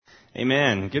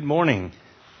Amen. Good morning.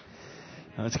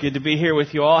 It's good to be here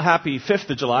with you all. Happy 5th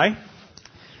of July.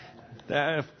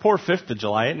 Poor 5th of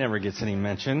July. It never gets any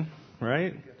mention,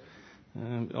 right?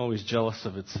 I'm always jealous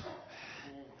of its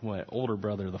older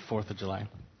brother, the 4th of July.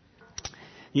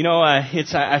 You know,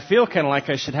 I feel kind of like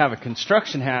I should have a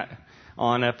construction hat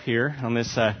on up here on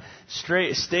this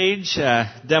stage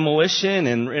demolition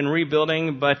and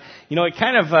rebuilding, but you know, it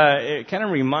kind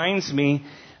of reminds me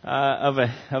of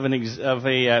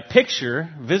a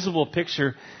picture, visible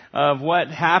picture of what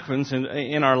happens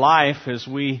in our life as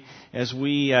we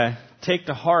take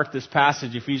to heart this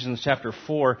passage, Ephesians chapter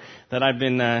 4, that I've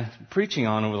been preaching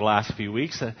on over the last few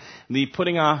weeks. The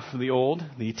putting off the old,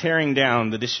 the tearing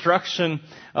down, the destruction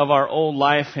of our old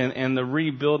life, and the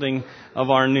rebuilding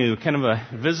of our new. Kind of a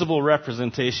visible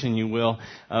representation, you will,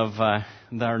 of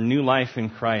our new life in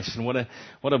Christ. And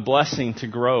what a blessing to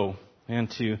grow and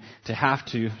to have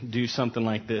to do something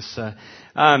like this.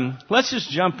 Let's just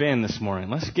jump in this morning.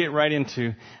 Let's get right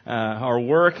into our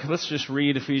work. Let's just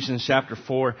read Ephesians chapter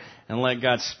 4 and let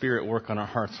God's Spirit work on our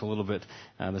hearts a little bit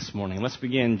this morning. Let's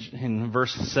begin in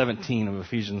verse 17 of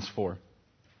Ephesians 4.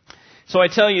 So I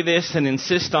tell you this and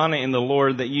insist on it in the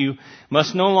Lord, that you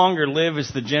must no longer live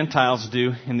as the Gentiles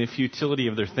do in the futility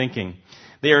of their thinking.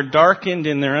 They are darkened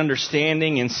in their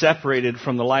understanding and separated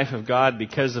from the life of God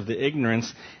because of the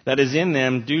ignorance that is in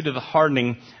them due to the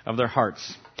hardening of their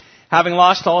hearts. Having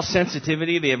lost all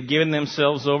sensitivity, they have given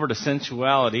themselves over to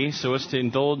sensuality so as to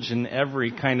indulge in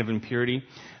every kind of impurity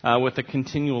with a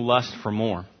continual lust for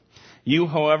more. You,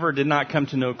 however, did not come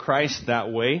to know Christ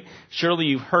that way. Surely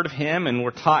you've heard of Him and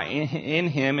were taught in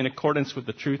Him in accordance with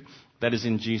the truth that is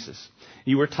in Jesus.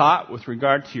 You were taught with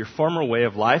regard to your former way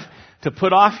of life to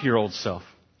put off your old self,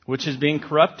 which is being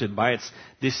corrupted by its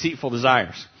deceitful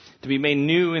desires, to be made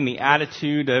new in the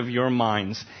attitude of your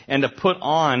minds, and to put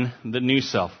on the new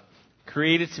self,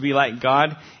 created to be like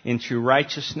God in true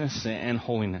righteousness and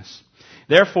holiness.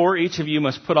 Therefore, each of you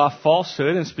must put off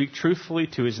falsehood and speak truthfully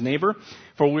to his neighbor,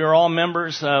 for we are all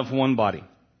members of one body.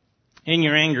 In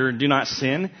your anger, do not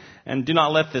sin, and do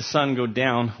not let the sun go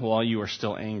down while you are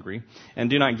still angry, and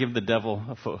do not give the devil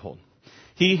a foothold.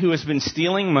 He who has been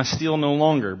stealing must steal no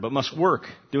longer, but must work,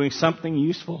 doing something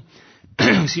useful,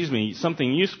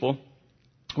 something useful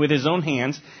with his own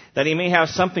hands, that he may have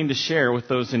something to share with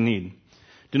those in need.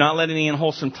 Do not let any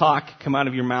unwholesome talk come out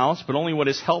of your mouths, but only what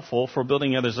is helpful for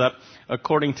building others up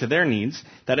according to their needs,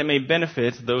 that it may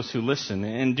benefit those who listen.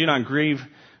 And do not grieve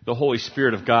the Holy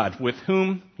Spirit of God, with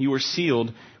whom you were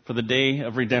sealed for the day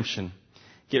of redemption.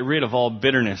 Get rid of all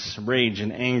bitterness, rage,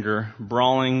 and anger,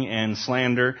 brawling and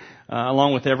slander,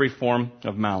 along with every form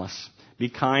of malice. Be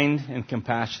kind and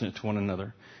compassionate to one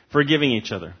another, forgiving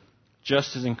each other,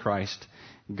 just as in Christ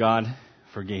God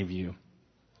forgave you.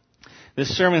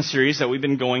 This sermon series that we've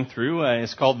been going through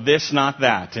is called This, Not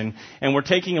That. And we're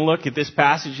taking a look at this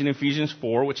passage in Ephesians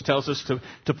 4, which tells us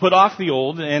to put off the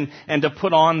old and to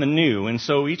put on the new. And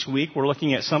so each week we're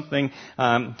looking at something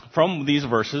from these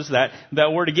verses that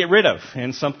we're to get rid of,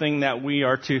 and something that we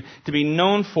are to be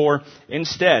known for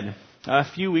instead. A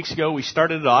few weeks ago we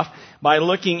started it off by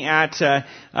looking at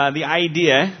the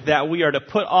idea that we are to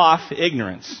put off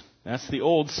ignorance. That's the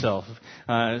old self,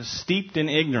 steeped in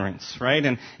ignorance, right?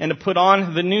 And to put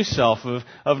on the new self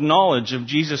of knowledge of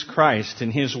Jesus Christ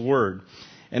and His Word.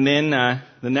 And then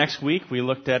the next week we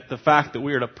looked at the fact that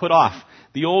we are to put off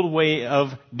the old way of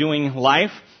doing life,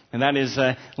 and that is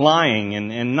lying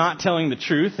and not telling the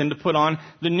truth, and to put on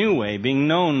the new way, being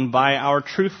known by our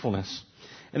truthfulness.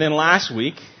 And then last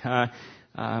week, I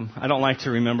don't like to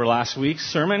remember last week's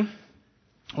sermon.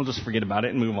 We'll just forget about it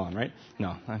and move on, right?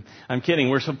 No, I'm kidding.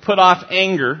 We're to put off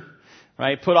anger,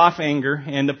 right? Put off anger,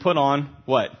 and to put on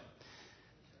what?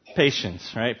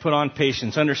 Patience, right? Put on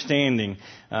patience, understanding,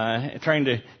 trying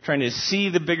to see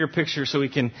the bigger picture so we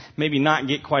can maybe not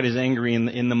get quite as angry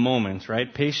in the moment,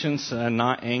 right? Patience,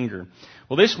 not anger.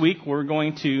 Well, this week we're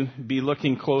going to be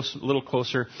looking a little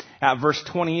closer at verse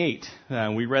 28.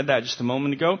 We read that just a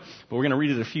moment ago, but we're going to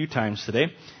read it a few times today.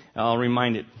 I'll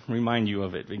remind you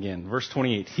of it again. Verse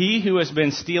 28. He who has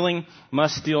been stealing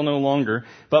must steal no longer,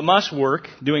 but must work,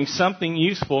 doing something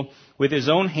useful with his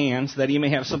own hands, that he may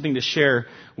have something to share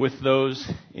with those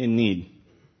in need.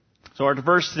 So our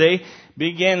verse today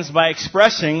begins by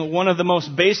expressing one of the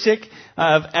most basic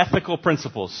of ethical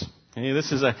principles. Okay,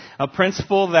 this is a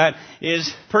principle that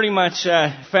is pretty much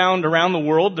found around the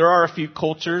world. There are a few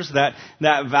cultures that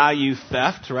value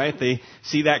theft, right? They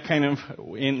see that kind of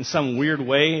in some weird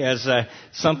way as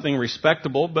something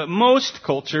respectable. But most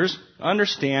cultures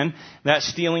understand that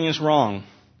stealing is wrong.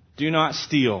 Do not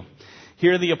steal.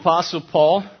 Here the Apostle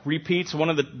Paul repeats one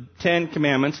of the 10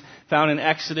 commandments found in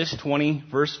Exodus 20,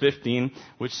 verse 15,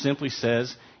 which simply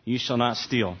says, "You shall not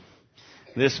steal."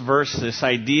 This verse, this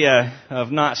idea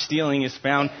of not stealing, is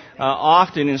found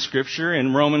often in Scripture,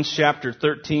 in Romans chapter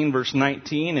 13, verse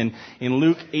 19, and in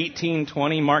Luke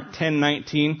 18:20, Mark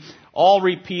 10:19. All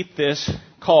repeat this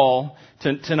call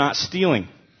to not stealing.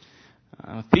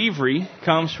 Thievery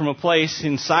comes from a place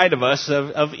inside of us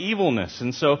of evilness.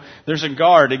 And so there's a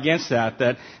guard against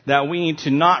that we need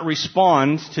to not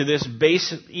respond to this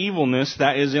base evilness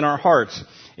that is in our hearts.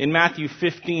 In Matthew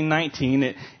 15:19,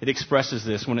 it expresses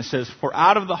this when it says, "For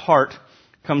out of the heart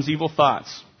comes evil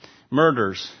thoughts,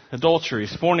 murders,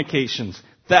 adulteries, fornications,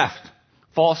 theft,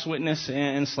 false witness,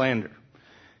 and slander."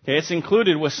 Okay, it's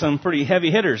included with some pretty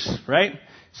heavy hitters, right?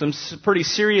 Some pretty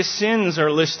serious sins are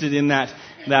listed in that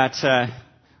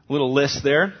little list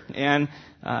there, and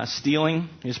stealing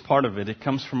is part of it. It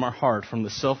comes from our heart, from the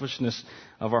selfishness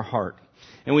of our heart.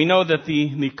 And we know that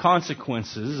the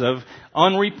consequences of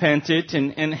unrepentant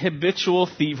and habitual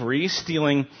thievery,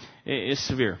 stealing, is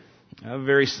severe.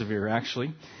 Very severe,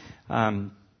 actually.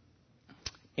 And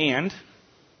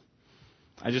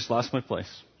I just lost my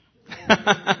place.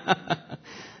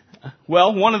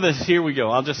 Well, here we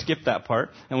go. I'll just skip that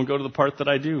part, and we'll go to the part that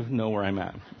I do know where I'm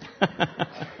at.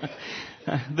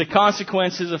 The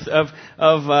consequences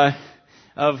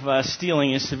of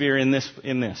stealing is severe in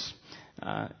this.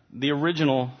 The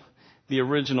original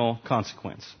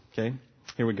consequence. Okay,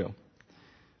 here we go.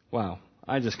 Wow,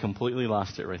 I just completely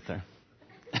lost it right there.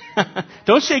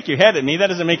 Don't shake your head at me. That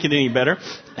doesn't make it any better.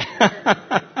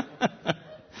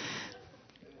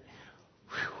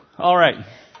 All right.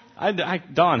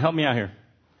 Don, help me out here.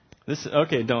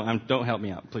 Don't help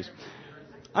me out, please.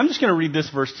 I'm just going to read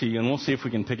this verse to you, and we'll see if we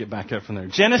can pick it back up from there.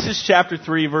 Genesis chapter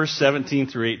 3, verse 17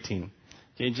 through 18.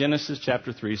 Okay, Genesis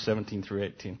chapter 3, 17 through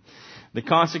 18. The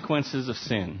consequences of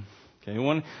sin. Okay,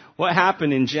 what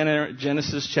happened in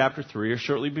Genesis chapter 3, or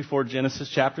shortly before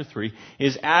Genesis chapter 3,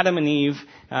 is Adam and Eve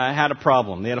had a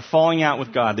problem. They had a falling out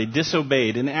with God. They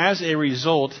disobeyed, and as a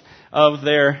result of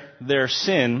their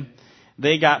sin,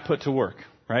 they got put to work.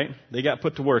 Right? They got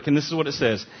put to work. And this is what it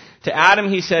says. To Adam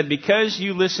he said, "Because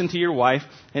you listened to your wife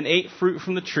and ate fruit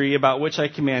from the tree about which I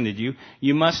commanded you,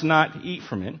 you must not eat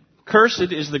from it.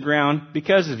 Cursed is the ground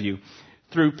because of you.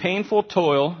 Through painful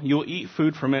toil you will eat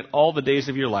food from it all the days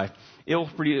of your life. It will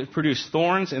produce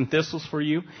thorns and thistles for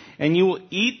you, and you will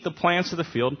eat the plants of the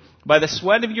field. By the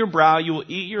sweat of your brow you will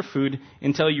eat your food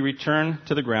until you return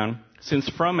to the ground, since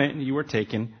from it you were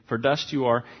taken. For dust you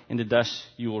are, and to dust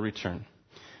you will return."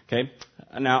 Okay,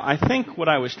 now I think what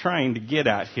I was trying to get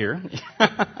at here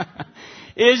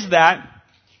is that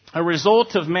a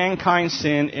result of mankind's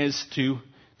sin is to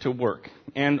work.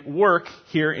 And work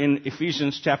here in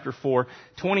Ephesians chapter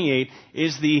 4:28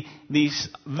 is the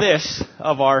this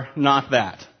of our not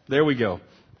that. There we go.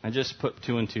 I just put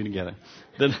two and two together.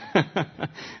 The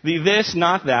this,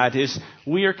 not that, is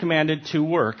we are commanded to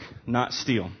work, not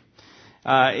steal.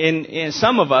 In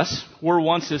some of us were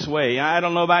once this way. I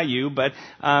don't know about you, but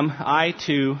I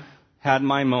too had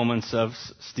my moments of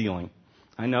stealing.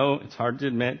 I know it's hard to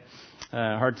admit,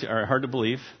 hard to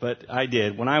believe, but I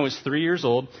did. When I was 3 years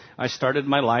old, I started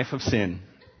my life of sin.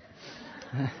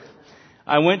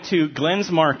 I went to Glenn's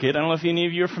Market. I don't know if any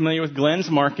of you are familiar with Glenn's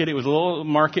Market. It was a little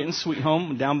market in Sweet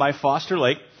Home down by Foster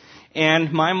Lake,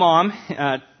 and my mom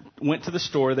went to the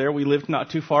store there. We lived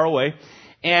not too far away.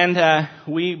 And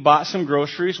we bought some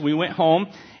groceries. We went home.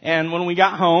 And when we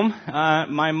got home,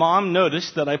 my mom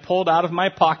noticed that I pulled out of my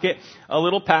pocket a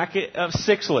little packet of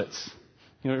Sixlets.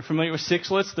 You're familiar with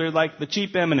Sixlets? They're like the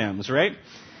cheap M&Ms, right?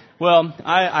 Well,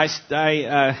 I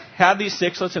had these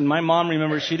Sixlets, and my mom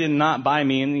remembered she did not buy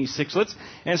me any Sixlets.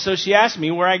 And so she asked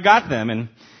me where I got them. And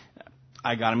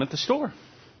I got them at the store.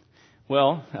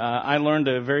 Well, I learned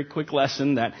a very quick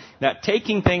lesson that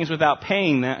taking things without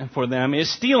paying for them is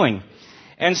stealing.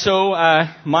 And so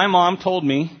my mom told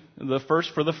me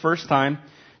for the first time,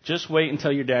 just wait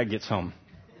until your dad gets home.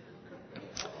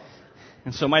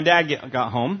 And so my dad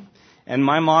got home, and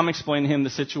my mom explained to him the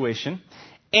situation,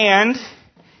 and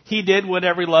he did what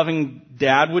every loving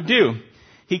dad would do.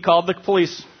 He called the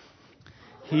police.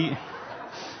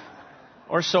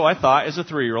 Or so I thought as a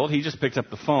 3-year-old. He just picked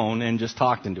up the phone and just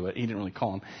talked into it. He didn't really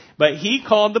call them. But he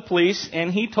called the police,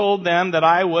 and he told them that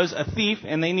I was a thief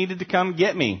and they needed to come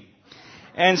get me.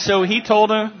 And so he told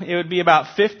me it'd be about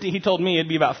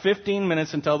 15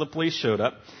 minutes until the police showed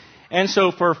up. And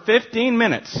so for 15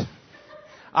 minutes,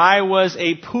 I was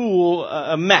a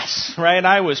mess, right?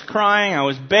 I was crying, I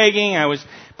was begging,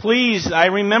 please, I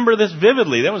remember this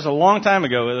vividly. That was a long time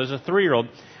ago. It was a 3-year-old.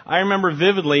 I remember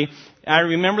vividly, I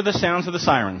remember the sounds of the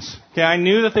sirens. Okay, I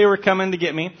knew that they were coming to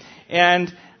get me.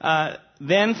 And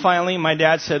then finally my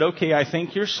dad said, okay, I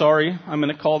think you're sorry. I'm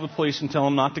going to call the police and tell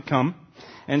them not to come.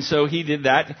 And so he did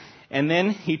that. And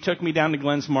then he took me down to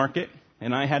Glenn's Market,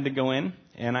 and I had to go in,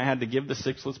 and I had to give the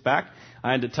sixlets back.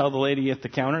 I had to tell the lady at the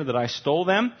counter that I stole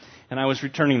them, and I was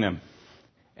returning them.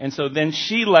 And so then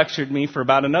she lectured me for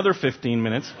about another 15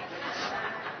 minutes.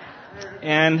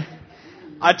 And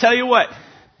I tell you what,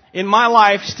 in my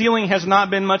life, stealing has not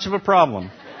been much of a problem.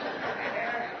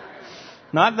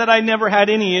 Not that I never had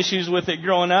any issues with it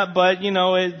growing up, but,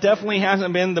 it definitely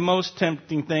hasn't been the most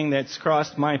tempting thing that's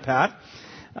crossed my path.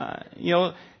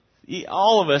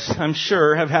 All of us, I'm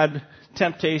sure, have had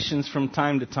temptations from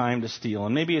time to time to steal.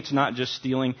 And maybe it's not just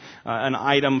stealing an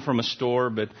item from a store,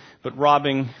 but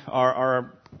robbing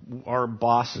our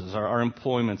bosses, our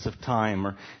employments of time,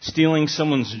 or stealing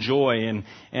someone's joy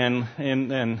and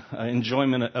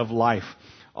enjoyment of life.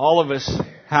 All of us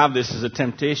have this as a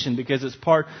temptation because it's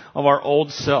part of our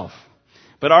old self.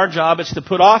 But our job is to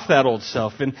put off that old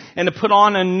self and to put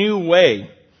on a new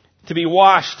way, to be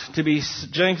washed, to be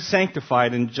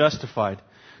sanctified and justified.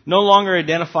 No longer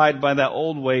identified by that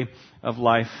old way of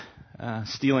life,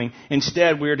 stealing.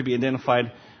 Instead, we are to be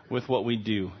identified with what we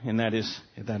do, and that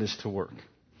is to work.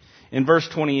 In verse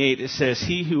 28, it says,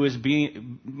 he who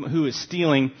is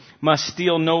stealing must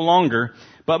steal no longer,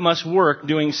 but must work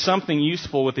doing something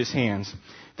useful with his hands,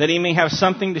 that he may have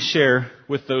something to share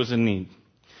with those in need.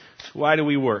 So why do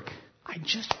we work? I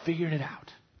just figured it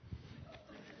out.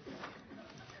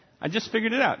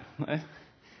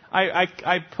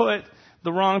 I put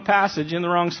the wrong passage in the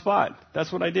wrong spot.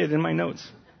 That's what I did in my notes.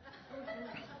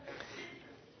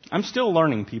 I'm still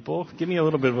learning, people. Give me a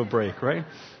little bit of a break, right?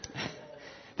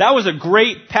 That was a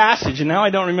great passage, and now I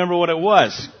don't remember what it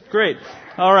was. Great.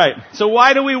 All right. So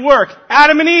why do we work?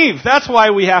 Adam and Eve. That's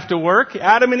why we have to work.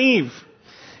 Adam and Eve.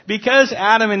 Because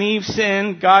Adam and Eve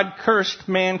sinned, God cursed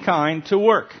mankind to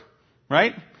work.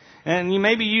 Right? And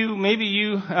maybe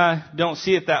you don't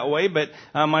see it that way, but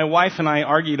my wife and I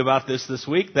argued about this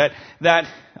week, that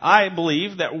I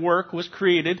believe that work was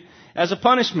created as a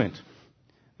punishment.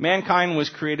 Mankind was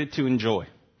created to enjoy.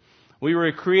 We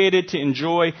were created to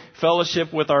enjoy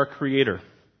fellowship with our Creator.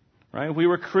 Right? We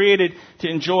were created to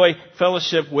enjoy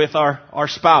fellowship with our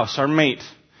spouse, our mate.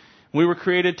 We were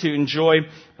created to enjoy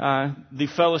the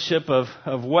fellowship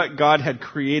of what God had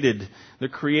created, the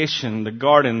creation, the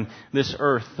garden, this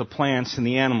earth, the plants, and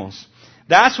the animals.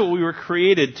 That's what we were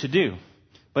created to do.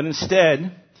 But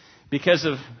instead, because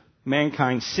of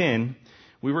mankind's sin,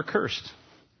 we were cursed.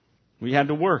 We had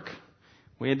to work.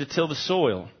 We had to till the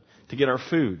soil to get our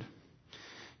food.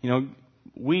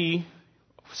 We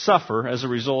suffer as a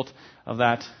result of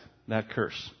that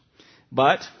curse.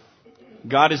 But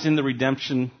God is in the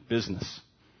redemption business.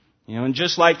 And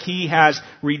just like He has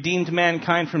redeemed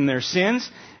mankind from their sins,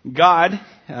 God,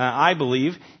 I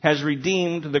believe, has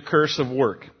redeemed the curse of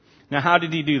work. Now, how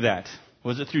did He do that?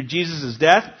 Was it through Jesus'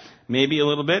 death? Maybe a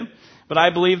little bit. But I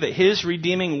believe that His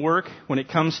redeeming work, when it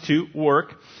comes to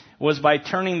work, was by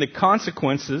turning the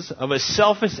consequences of a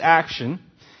selfish action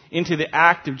into the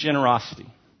act of generosity.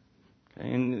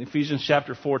 In Ephesians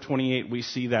chapter 4:28, we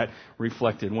see that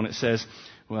reflected when it says,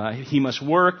 he must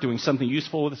work doing something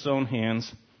useful with his own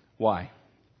hands. Why?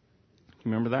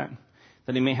 Remember that?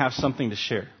 That he may have something to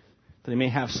share. That he may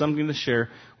have something to share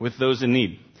with those in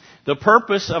need. The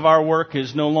purpose of our work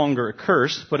is no longer a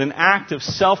curse, but an act of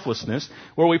selflessness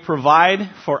where we provide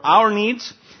for our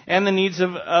needs and the needs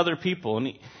of other people.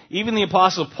 And even the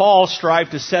Apostle Paul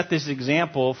strived to set this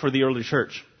example for the early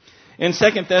church. In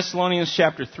 2 Thessalonians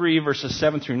chapter 3, verses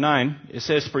 7 through 9, it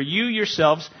says, for you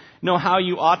yourselves know how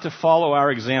you ought to follow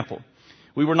our example.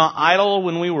 We were not idle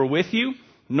when we were with you,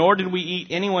 nor did we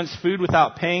eat anyone's food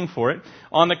without paying for it.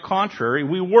 On the contrary,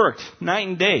 we worked night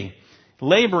and day,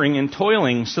 laboring and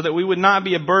toiling so that we would not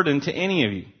be a burden to any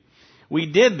of you.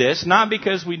 We did this not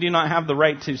because we do not have the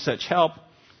right to such help,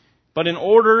 but in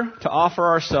order to offer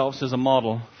ourselves as a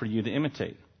model for you to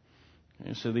imitate.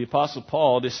 And so the Apostle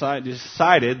Paul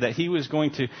decided that he was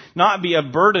going to not be a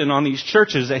burden on these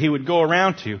churches that he would go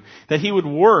around to, that he would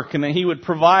work and that he would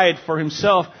provide for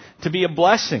himself to be a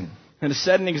blessing and to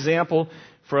set an example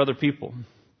for other people.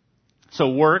 So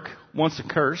work, once a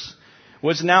curse,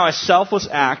 was now a selfless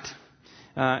act,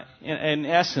 in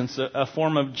essence, a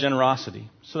form of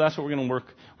generosity. So that's what we're going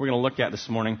to look at this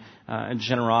morning,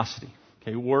 generosity.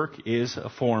 Okay, work is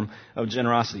a form of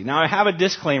generosity. Now, I have a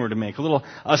disclaimer to make, a little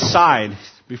aside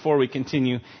before we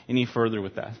continue any further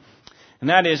with that. And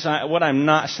that is what I'm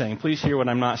not saying. Please hear what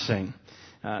I'm not saying.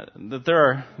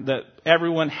 That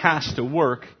everyone has to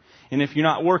work, and if you're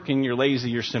not working, you're lazy,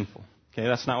 you're sinful. Okay,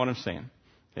 that's not what I'm saying.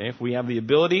 Okay, if we have the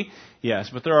ability, yes.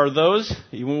 But there are those,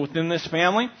 even within this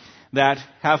family, that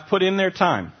have put in their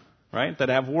time, right? That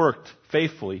have worked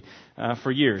faithfully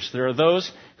for years. There are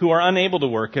those who are unable to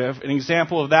work. An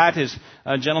example of that is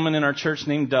a gentleman in our church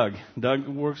named Doug. Doug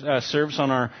serves on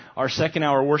our second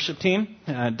hour worship team.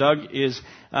 Doug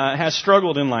has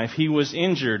struggled in life. He was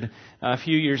injured a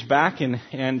few years back,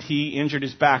 and he injured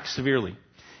his back severely.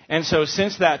 And so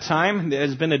since that time, there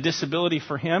has been a disability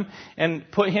for him and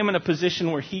put him in a position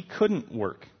where he couldn't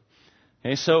work.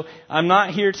 Okay, so I'm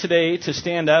not here today to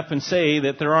stand up and say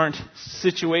that there aren't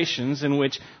situations in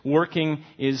which working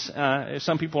is,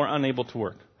 some people are unable to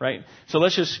work, right? So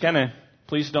let's just kind of,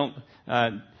 please don't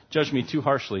judge me too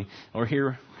harshly or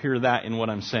hear that in what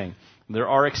I'm saying. There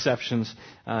are exceptions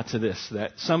to this,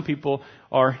 that some people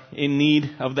are in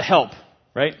need of the help,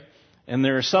 right? And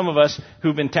there are some of us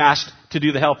who've been tasked to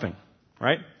do the helping,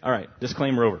 right? All right,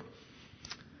 disclaimer over.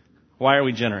 Why are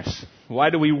we generous? Why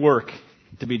do we work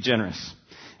to be generous?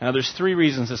 Now, there's 3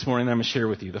 reasons this morning that I'm going to share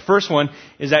with you. The first one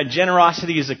is that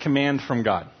generosity is a command from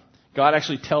God. God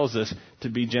actually tells us to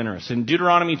be generous. In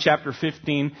Deuteronomy chapter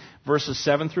 15, verses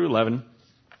 7 through 11,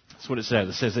 that's what it says.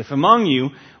 It says, if among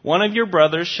you one of your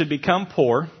brothers should become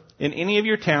poor in any of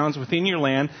your towns within your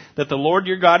land that the Lord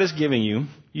your God is giving you,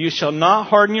 you shall not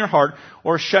harden your heart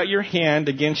or shut your hand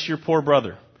against your poor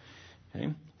brother. Okay?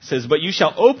 It says, but you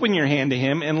shall open your hand to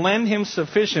him and lend him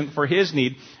sufficient for his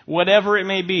need, whatever it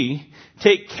may be.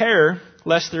 Take care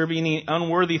lest there be any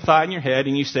unworthy thought in your head,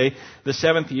 and you say, the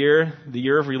 7th year, the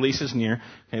year of release is near.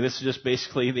 Okay, this is just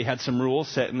basically, they had some rules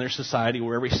set in their society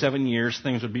where every 7 years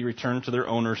things would be returned to their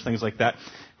owners, things like that.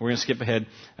 We're going to skip ahead.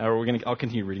 I'll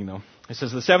continue reading though. It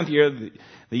says, the 7th year,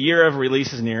 the year of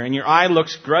release is near, and your eye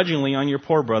looks grudgingly on your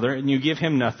poor brother, and you give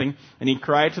him nothing, and he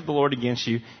cried to the Lord against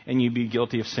you, and you be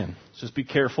guilty of sin. So just be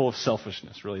careful of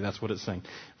selfishness, really, that's what it's saying.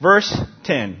 Verse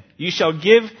 10, you shall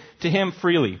give to him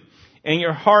freely, and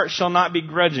your heart shall not be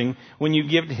grudging when you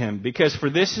give to him, because for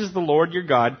this is the Lord your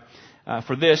God.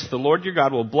 For this, the Lord your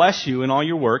God will bless you in all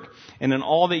your work and in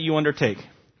all that you undertake.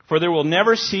 For there will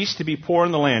never cease to be poor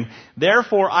in the land.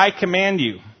 Therefore, I command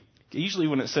you. Usually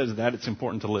when it says that, it's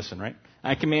important to listen, right?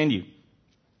 I command you.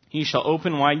 You shall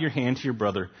open wide your hand to your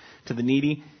brother, to the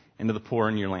needy, and to the poor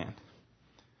in your land.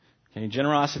 Okay,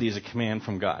 generosity is a command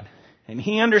from God. And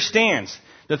he understands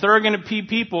that there are going to be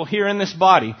people here in this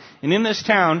body and in this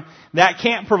town that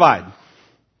can't provide.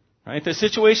 Right? The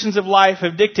situations of life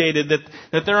have dictated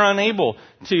that they're unable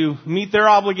to meet their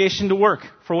obligation to work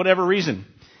for whatever reason.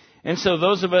 And so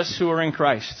those of us who are in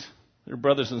Christ, their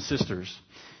brothers and sisters,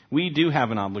 we do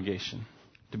have an obligation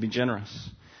to be generous,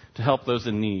 to help those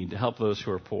in need, to help those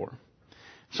who are poor.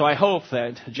 So I hope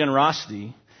that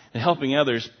generosity and helping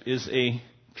others is a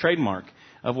trademark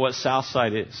of what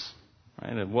Southside is.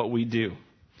 Right, of what we do.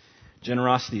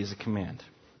 Generosity is a command.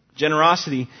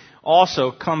 Generosity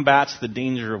also combats the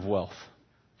danger of wealth.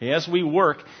 Okay, as we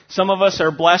work, some of us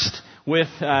are blessed with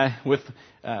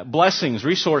blessings,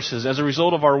 resources as a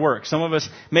result of our work. Some of us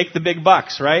make the big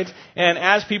bucks, right? And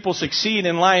as people succeed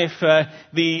in life,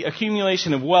 the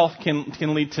accumulation of wealth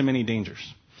can lead to many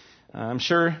dangers. I'm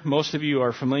sure most of you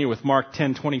are familiar with Mark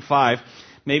 10:25.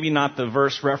 Maybe not the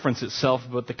verse reference itself,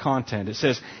 but the content. It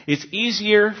says, it's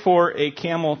easier for a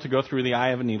camel to go through the eye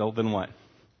of a needle than what?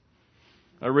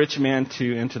 A rich man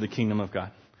to enter the kingdom of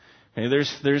God. Okay,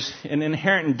 there's an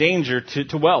inherent danger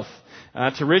to wealth,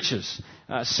 to riches.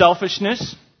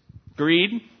 Selfishness,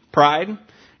 greed, pride,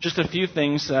 just a few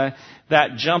things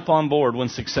that jump on board when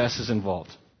success is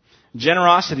involved.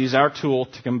 Generosity is our tool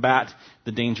to combat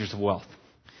the dangers of wealth.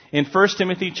 In 1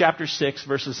 Timothy chapter 6,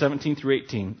 verses 17 through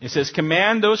 18, it says,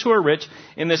 command those who are rich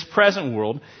in this present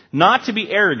world not to be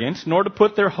arrogant, nor to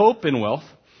put their hope in wealth,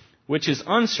 which is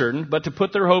uncertain, but to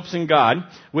put their hopes in God,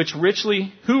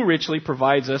 who richly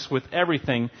provides us with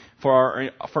everything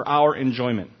for our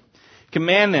enjoyment.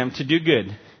 Command them to do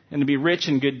good, and to be rich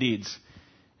in good deeds,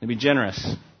 and be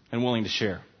generous and willing to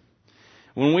share.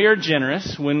 When we are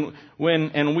generous,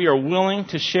 and we are willing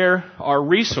to share our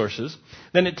resources,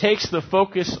 then it takes the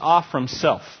focus off from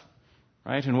self,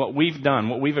 right? And what we've done,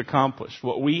 what we've accomplished,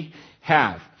 what we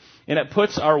have. And it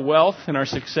puts our wealth and our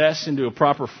success into a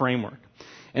proper framework.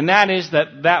 And that is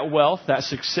that wealth, that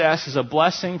success is a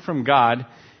blessing from God,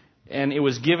 and it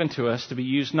was given to us to be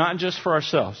used not just for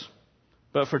ourselves,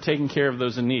 but for taking care of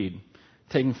those in need,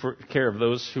 taking care of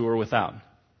those who are without.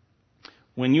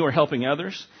 When you are helping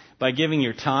others, by giving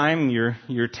your time,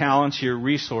 your talents, your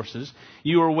resources,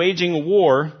 you are waging a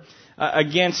war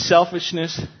against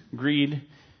selfishness, greed,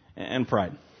 and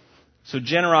pride. So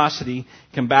generosity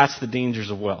combats the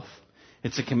dangers of wealth.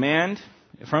 It's a command,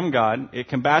 from God. It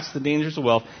combats the dangers of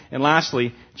wealth. And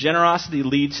lastly, generosity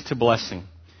leads to blessing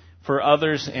for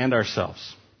others and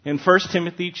ourselves. In 1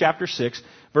 Timothy chapter 6,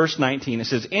 verse 19, it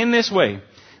says, "In this way,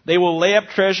 they will lay up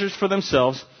treasures for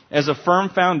themselves as a firm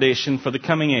foundation for the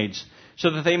coming age,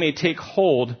 so that they may take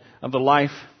hold of the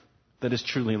life that is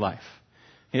truly life."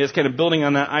 And it's kind of building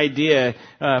on that idea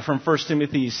from 1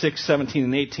 Timothy 6, 17,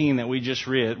 and 18 that we just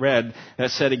read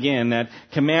that said again that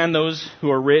command those who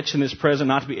are rich in this present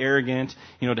not to be arrogant,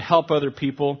 to help other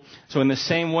people. So in the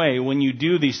same way, when you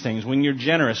do these things, when you're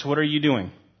generous, what are you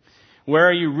doing? Where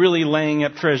are you really laying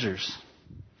up treasures?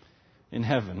 In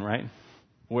heaven, right?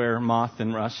 Where moth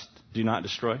and rust do not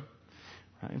destroy.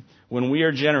 Right? When we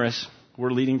are generous,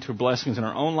 we're leading to blessings in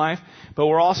our own life, but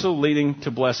we're also leading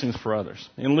to blessings for others.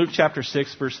 In Luke chapter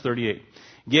 6, verse 38,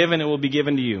 "Give and it will be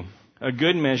given to you. A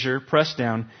good measure, pressed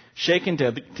down, shaken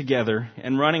together,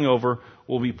 and running over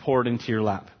will be poured into your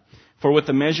lap. For with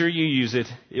the measure you use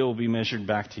it will be measured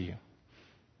back to you."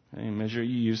 Any measure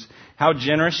you use. How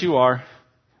generous you are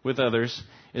with others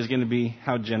is going to be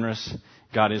how generous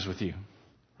God is with you.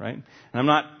 Right? And I'm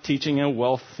not teaching a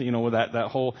wealth, with that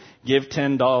whole give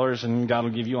 $10 and God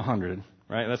will give you 100.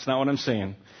 Right? That's not what I'm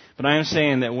saying. But I am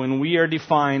saying that when we are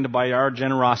defined by our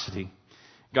generosity,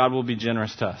 God will be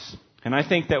generous to us. And I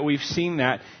think that we've seen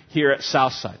that here at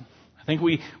Southside. I think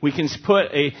we can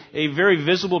put a very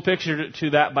visible picture to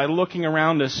that by looking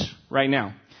around us right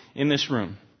now in this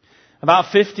room.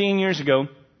 About 15 years ago,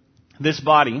 this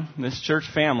body, this church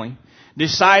family,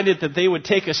 decided that they would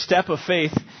take a step of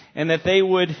faith and that they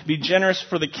would be generous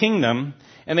for the kingdom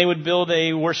and they would build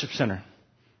a worship center.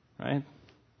 Right?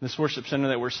 This worship center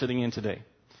that we're sitting in today.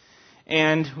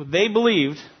 And they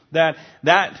believed that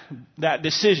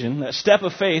decision, that step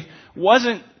of faith,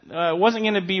 wasn't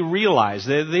going to be realized.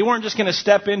 They weren't just going to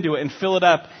step into it and fill it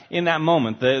up in that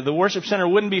moment. The worship center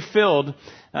wouldn't be filled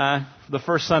the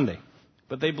first Sunday.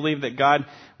 But they believed that God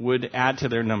would add to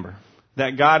their number.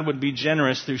 That God would be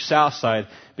generous through Southside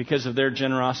because of their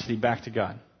generosity back to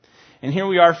God. And here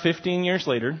we are 15 years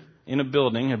later in a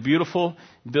building, a beautiful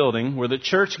building where the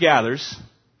church gathers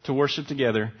to worship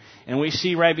together. And we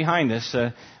see right behind us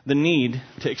the need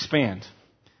to expand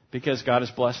because God has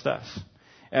blessed us.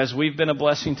 As we've been a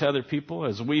blessing to other people,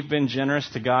 as we've been generous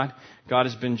to God, God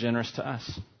has been generous to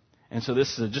us. And so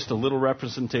this is just a little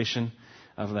representation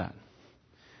of that.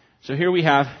 So here we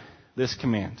have this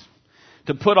command.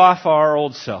 To put off our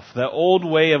old self, that old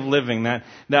way of living,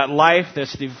 that life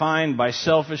that's defined by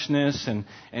selfishness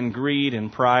and greed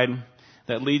and pride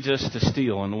that leads us to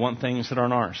steal and want things that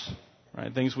aren't ours,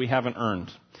 right? Things we haven't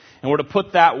earned. And we're to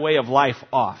put that way of life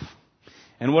off.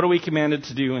 And what are we commanded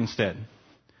to do instead?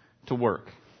 To work,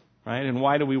 right? And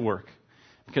why do we work?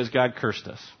 Because God cursed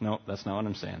us. No, that's not what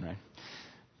I'm saying, right?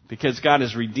 Because God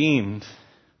has redeemed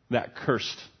that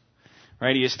cursed.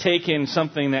 Right? He has taken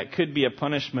something that could be a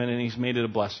punishment and He's made it a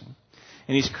blessing.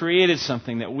 And He's created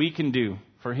something that we can do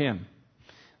for Him.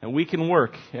 That we can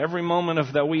work every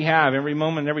moment that we have, every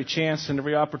moment, every chance, and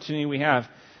every opportunity we have,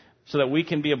 so that we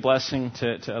can be a blessing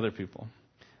to other people.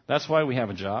 That's why we have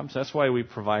a job. That's why we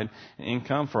provide an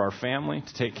income for our family,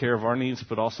 to take care of our needs,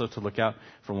 but also to look out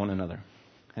for one another.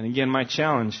 And again, my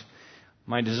challenge,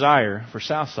 my desire for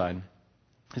Southside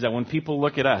is that when people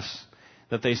look at us,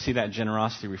 that they see that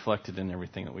generosity reflected in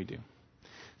everything that we do.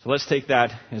 So let's take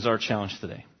that as our challenge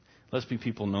today. Let's be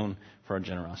people known for our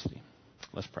generosity.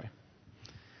 Let's pray.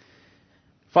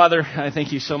 Father, I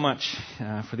thank you so much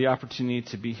for the opportunity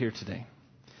to be here today.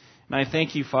 And I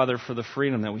thank you, Father, for the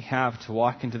freedom that we have to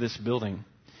walk into this building,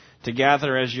 to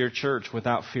gather as your church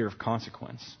without fear of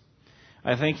consequence.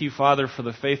 I thank you, Father, for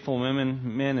the faithful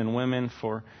men and women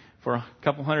for a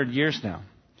couple hundred years now,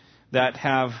 that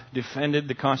have defended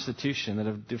the Constitution, that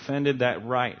have defended that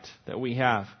right that we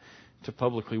have to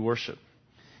publicly worship.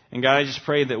 And God, I just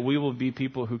pray that we will be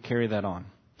people who carry that on.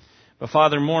 But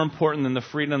Father, more important than the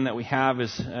freedom that we have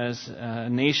as a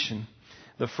nation,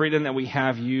 the freedom that we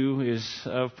have you is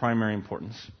of primary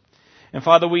importance. And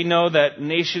Father, we know that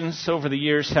nations over the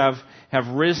years have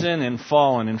risen and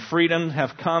fallen, and freedom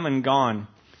have come and gone.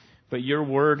 But your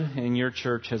word and your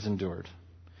church has endured.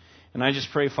 And I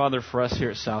just pray, Father, for us here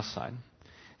at Southside,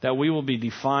 that we will be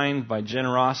defined by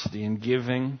generosity and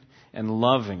giving and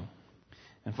loving.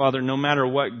 And Father, no matter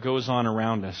what goes on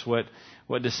around us,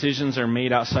 what decisions are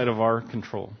made outside of our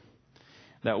control,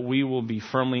 that we will be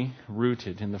firmly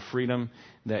rooted in the freedom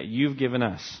that you've given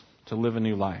us to live a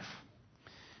new life.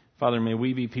 Father, may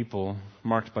we be people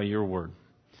marked by your word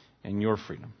and your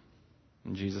freedom.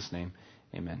 In Jesus' name,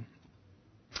 amen.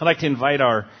 I'd like to invite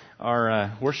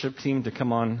our worship team to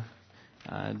come on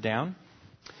down.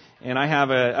 And I have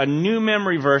a new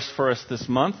memory verse for us this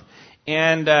month.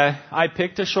 And I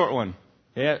picked a short one,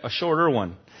 a shorter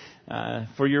one,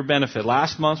 for your benefit.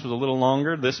 Last month was a little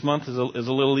longer. This month is a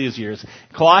little easier. It's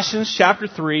Colossians chapter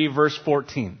 3, verse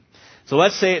 14. So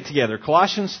let's say it together.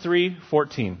 Colossians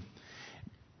 3:14.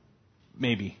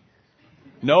 Maybe.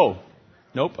 No.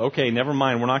 Nope. Okay, never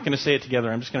mind. We're not going to say it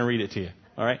together. I'm just going to read it to you.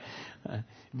 All right?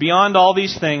 Beyond all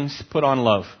these things, put on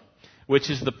love, which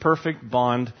is the perfect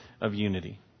bond of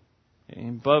unity.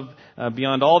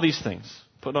 Beyond all these things,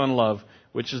 put on love,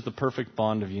 which is the perfect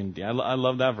bond of unity. I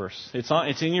love that verse.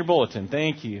 It's in your bulletin.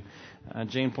 Thank you.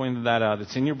 Jane pointed that out.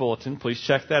 It's in your bulletin. Please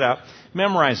check that out.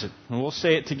 Memorize it, and we'll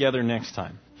say it together next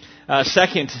time.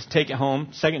 Second, take it home.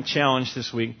 Second challenge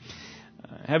this week.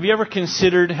 Have you ever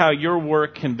considered how your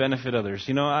work can benefit others?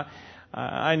 You know,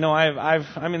 I know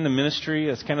I'm in the ministry.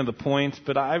 That's kind of the point.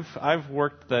 But I've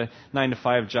worked the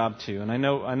 9-to-5 job too, and I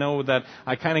know that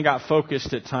I kind of got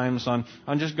focused at times on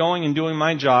just going and doing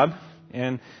my job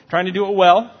and trying to do it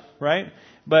well, right?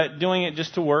 But doing it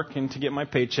just to work and to get my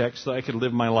paycheck so I could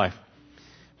live my life.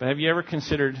 But have you ever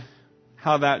considered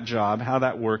how that job, how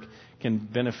that work can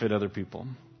benefit other people?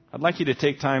 I'd like you to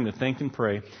take time to think and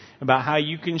pray about how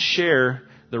you can share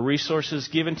the resources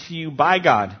given to you by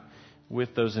God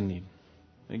with those in need.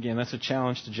 Again, that's a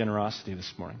challenge to generosity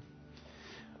this morning.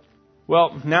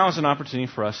 Well, now is an opportunity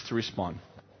for us to respond.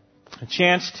 A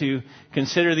chance to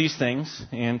consider these things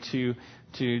and to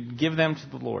give them to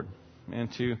the Lord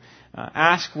and to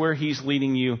ask where He's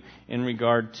leading you in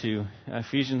regard to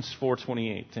Ephesians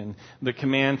 4:28 and the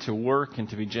command to work and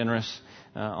to be generous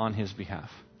on His behalf.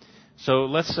 So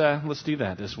let's do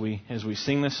that as we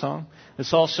sing this song.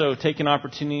 Let's also take an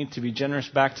opportunity to be generous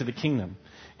back to the kingdom.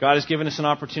 God has given us an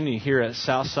opportunity here at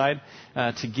Southside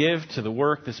to give to the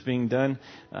work that's being done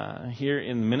here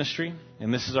in the ministry.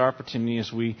 And this is our opportunity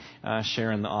as we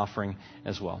share in the offering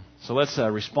as well. So let's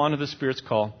respond to the Spirit's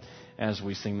call as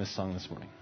we sing this song this morning.